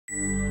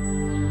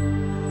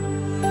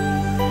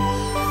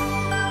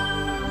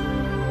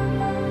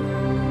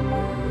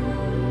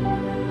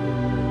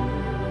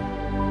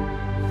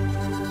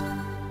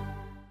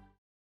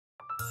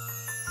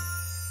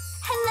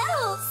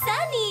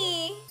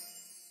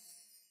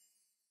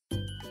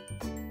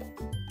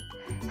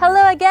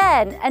Hello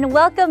again, and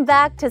welcome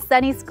back to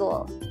Sunny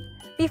School.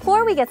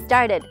 Before we get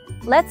started,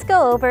 let's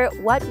go over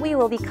what we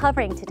will be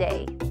covering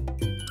today.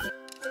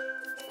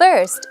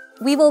 First,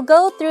 we will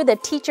go through the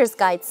teacher's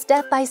guide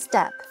step by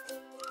step.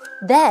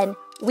 Then,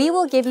 we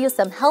will give you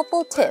some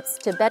helpful tips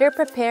to better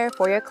prepare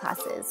for your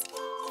classes.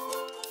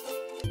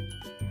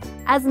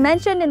 As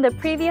mentioned in the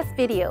previous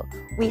video,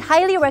 we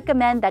highly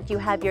recommend that you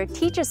have your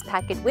teacher's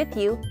packet with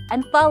you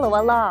and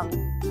follow along.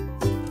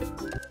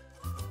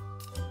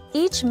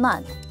 Each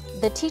month,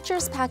 the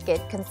teacher's packet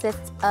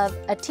consists of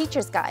a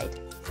teacher's guide,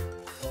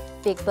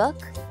 big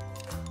book,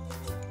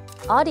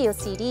 audio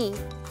CD,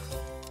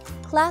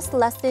 class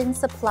lesson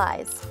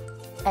supplies,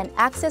 and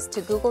access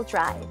to Google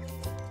Drive.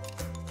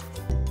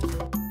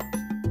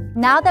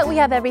 Now that we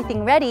have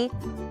everything ready,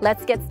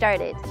 let's get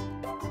started.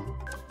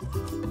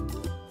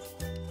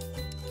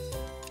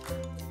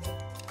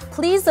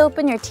 Please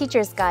open your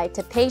teacher's guide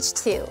to page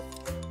 2.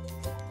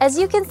 As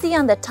you can see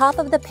on the top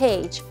of the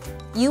page,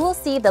 you will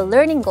see the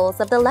learning goals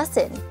of the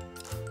lesson.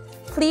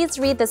 Please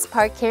read this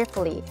part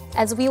carefully,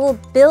 as we will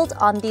build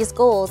on these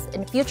goals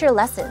in future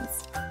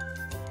lessons.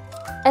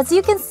 As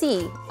you can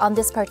see on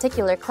this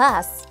particular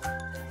class,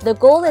 the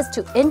goal is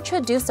to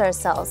introduce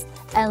ourselves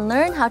and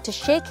learn how to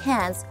shake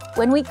hands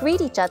when we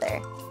greet each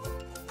other.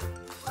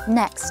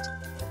 Next,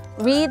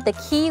 read the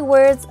key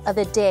words of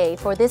the day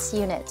for this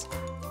unit.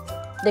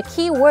 The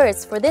key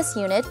words for this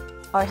unit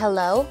are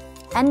hello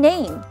and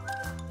name.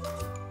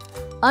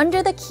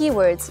 Under the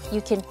keywords, you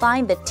can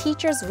find the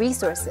teacher's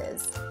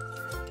resources.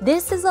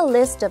 This is a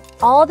list of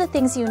all the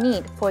things you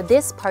need for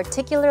this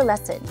particular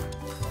lesson.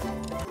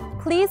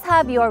 Please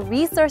have your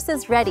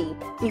resources ready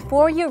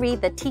before you read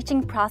the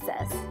teaching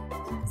process,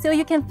 so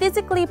you can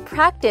physically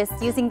practice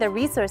using the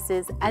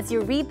resources as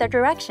you read the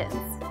directions.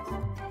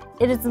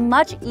 It is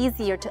much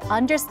easier to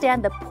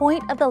understand the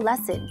point of the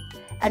lesson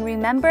and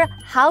remember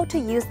how to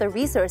use the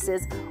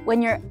resources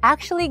when you're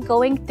actually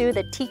going through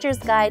the teacher's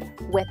guide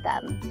with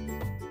them.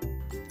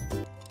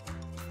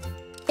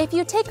 If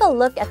you take a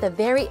look at the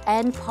very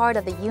end part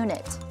of the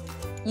unit,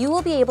 you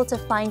will be able to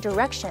find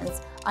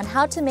directions on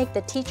how to make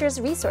the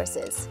teacher's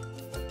resources.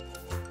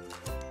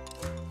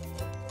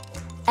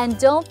 And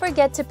don't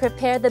forget to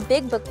prepare the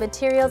big book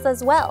materials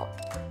as well.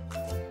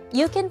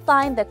 You can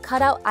find the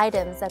cutout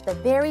items at the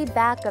very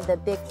back of the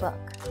big book.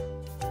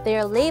 They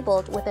are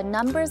labeled with the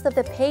numbers of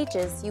the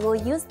pages you will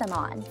use them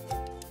on.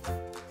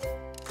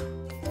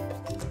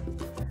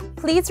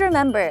 Please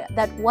remember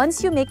that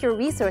once you make your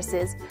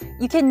resources,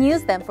 you can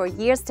use them for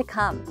years to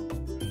come.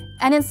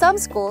 And in some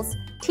schools,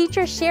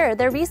 teachers share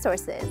their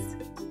resources.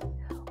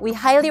 We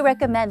highly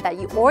recommend that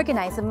you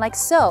organize them like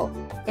so,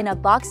 in a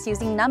box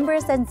using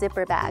numbers and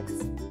zipper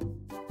bags.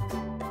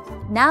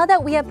 Now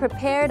that we have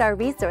prepared our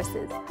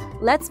resources,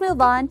 let's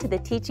move on to the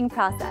teaching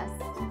process.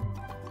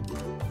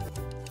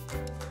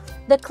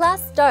 The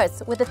class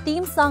starts with the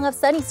theme song of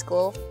Sunny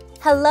School,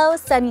 Hello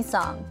Sunny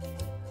Song,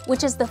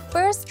 which is the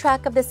first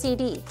track of the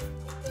CD.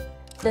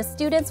 The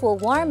students will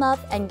warm up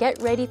and get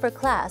ready for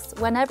class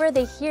whenever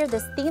they hear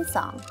this theme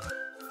song.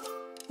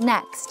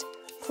 Next,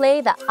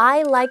 play the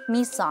I Like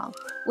Me song,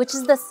 which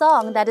is the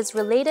song that is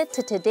related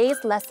to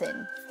today's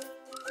lesson.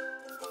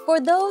 For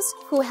those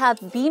who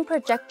have beam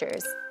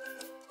projectors,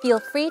 feel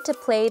free to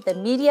play the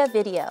media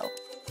video.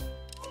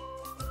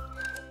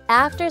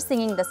 After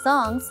singing the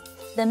songs,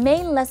 the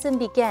main lesson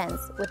begins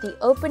with the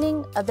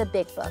opening of the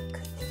big book.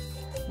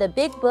 The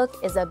big book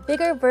is a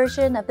bigger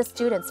version of the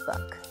student's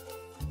book.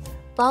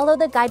 Follow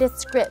the guided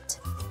script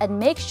and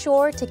make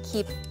sure to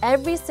keep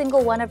every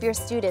single one of your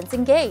students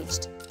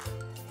engaged.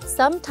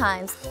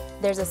 Sometimes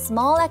there's a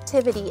small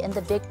activity in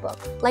the big book,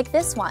 like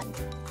this one.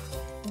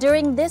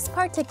 During this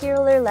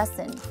particular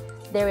lesson,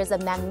 there is a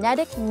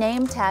magnetic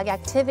name tag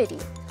activity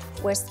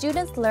where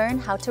students learn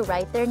how to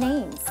write their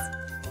names.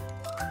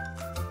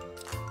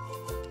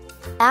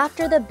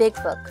 After the big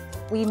book,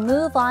 we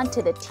move on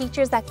to the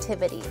teacher's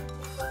activity.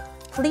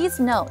 Please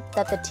note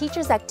that the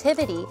teacher's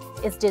activity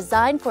is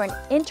designed for an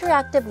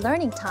interactive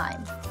learning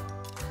time.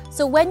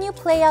 So when you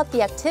play out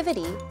the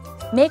activity,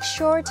 make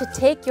sure to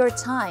take your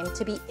time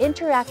to be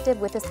interactive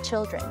with the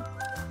children.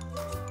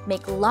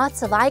 Make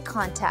lots of eye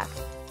contact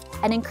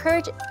and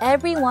encourage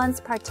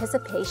everyone's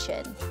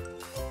participation.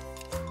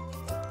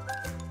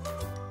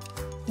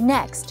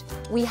 Next,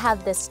 we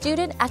have the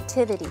student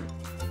activity.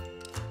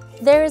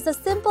 There is a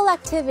simple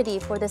activity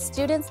for the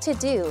students to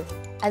do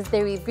as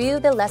they review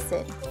the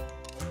lesson.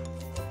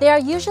 They are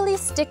usually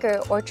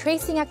sticker or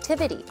tracing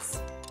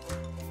activities.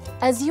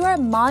 As you are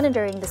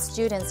monitoring the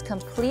students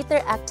complete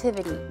their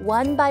activity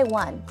one by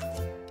one,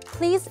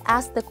 please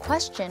ask the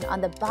question on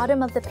the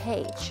bottom of the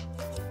page.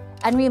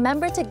 And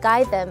remember to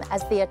guide them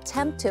as they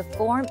attempt to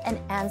form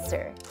an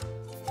answer.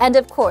 And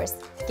of course,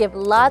 give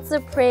lots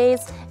of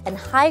praise and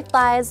high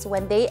fives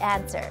when they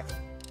answer.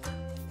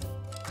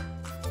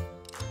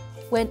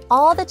 When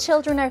all the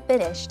children are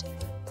finished,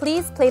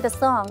 please play the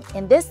song,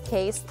 in this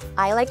case,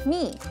 I Like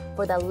Me,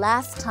 for the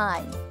last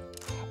time,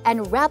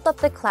 and wrap up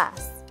the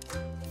class.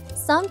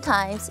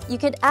 Sometimes you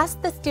could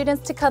ask the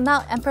students to come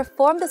out and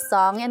perform the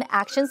song and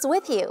actions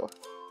with you.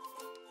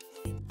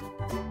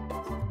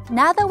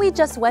 Now that we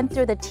just went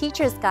through the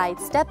teacher's guide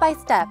step by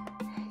step,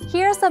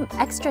 here are some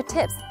extra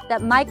tips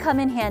that might come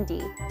in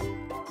handy.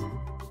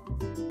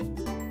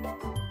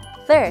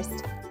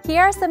 First,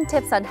 here are some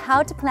tips on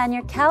how to plan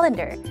your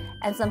calendar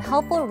and some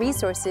helpful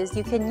resources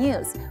you can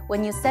use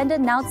when you send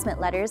announcement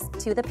letters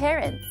to the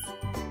parents.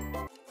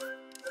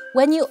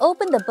 When you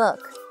open the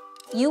book,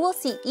 you will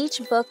see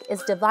each book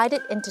is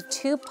divided into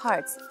 2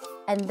 parts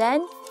and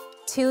then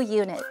 2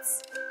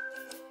 units.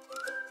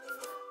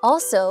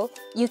 Also,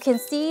 you can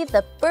see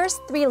the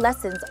first 3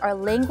 lessons are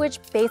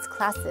language-based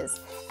classes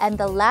and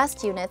the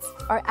last units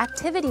are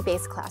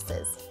activity-based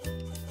classes.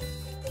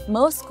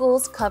 Most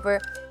schools cover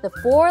the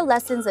 4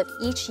 lessons of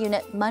each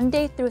unit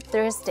Monday through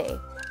Thursday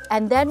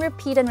and then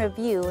repeat and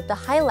review the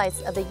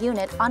highlights of the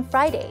unit on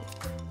Friday.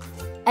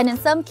 And in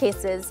some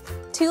cases,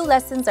 2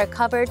 lessons are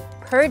covered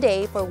per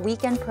day for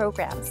weekend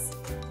programs.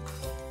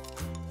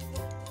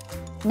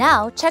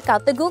 Now, check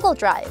out the Google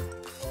Drive.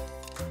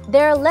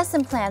 There are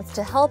lesson plans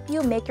to help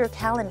you make your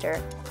calendar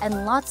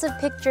and lots of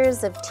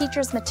pictures of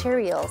teachers'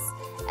 materials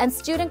and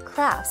student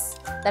crafts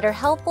that are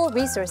helpful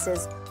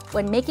resources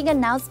when making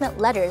announcement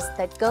letters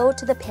that go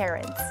to the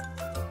parents.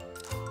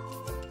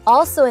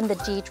 Also in the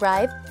G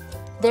Drive,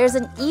 there's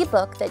an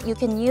e-book that you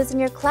can use in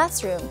your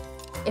classroom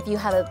if you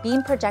have a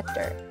beam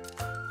projector.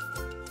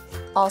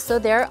 Also,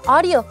 there are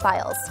audio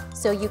files,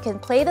 so you can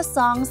play the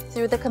songs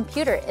through the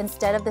computer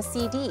instead of the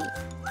CD,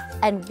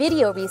 and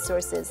video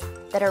resources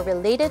that are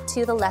related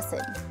to the lesson.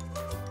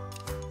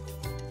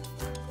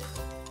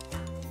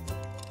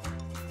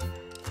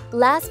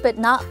 Last but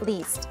not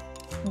least,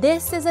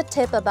 this is a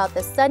tip about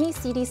the Sunny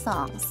CD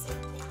songs.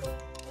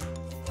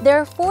 There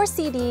are 4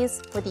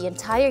 CDs for the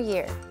entire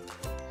year.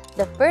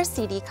 The first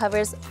CD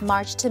covers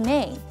March to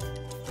May,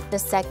 the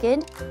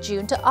second,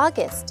 June to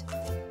August,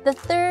 the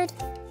third,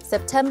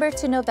 September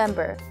to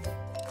November,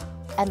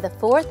 and the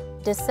fourth,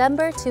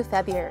 December to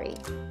February.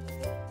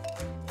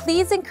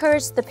 Please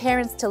encourage the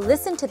parents to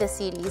listen to the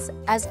CDs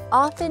as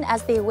often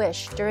as they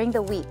wish during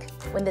the week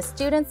when the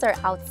students are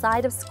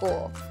outside of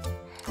school.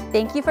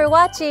 Thank you for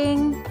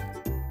watching!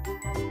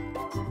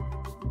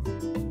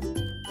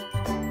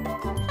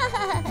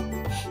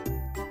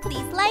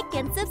 Please like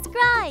and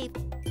subscribe!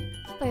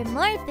 For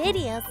more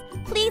videos,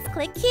 please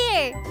click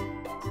here.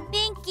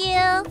 Thank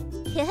you!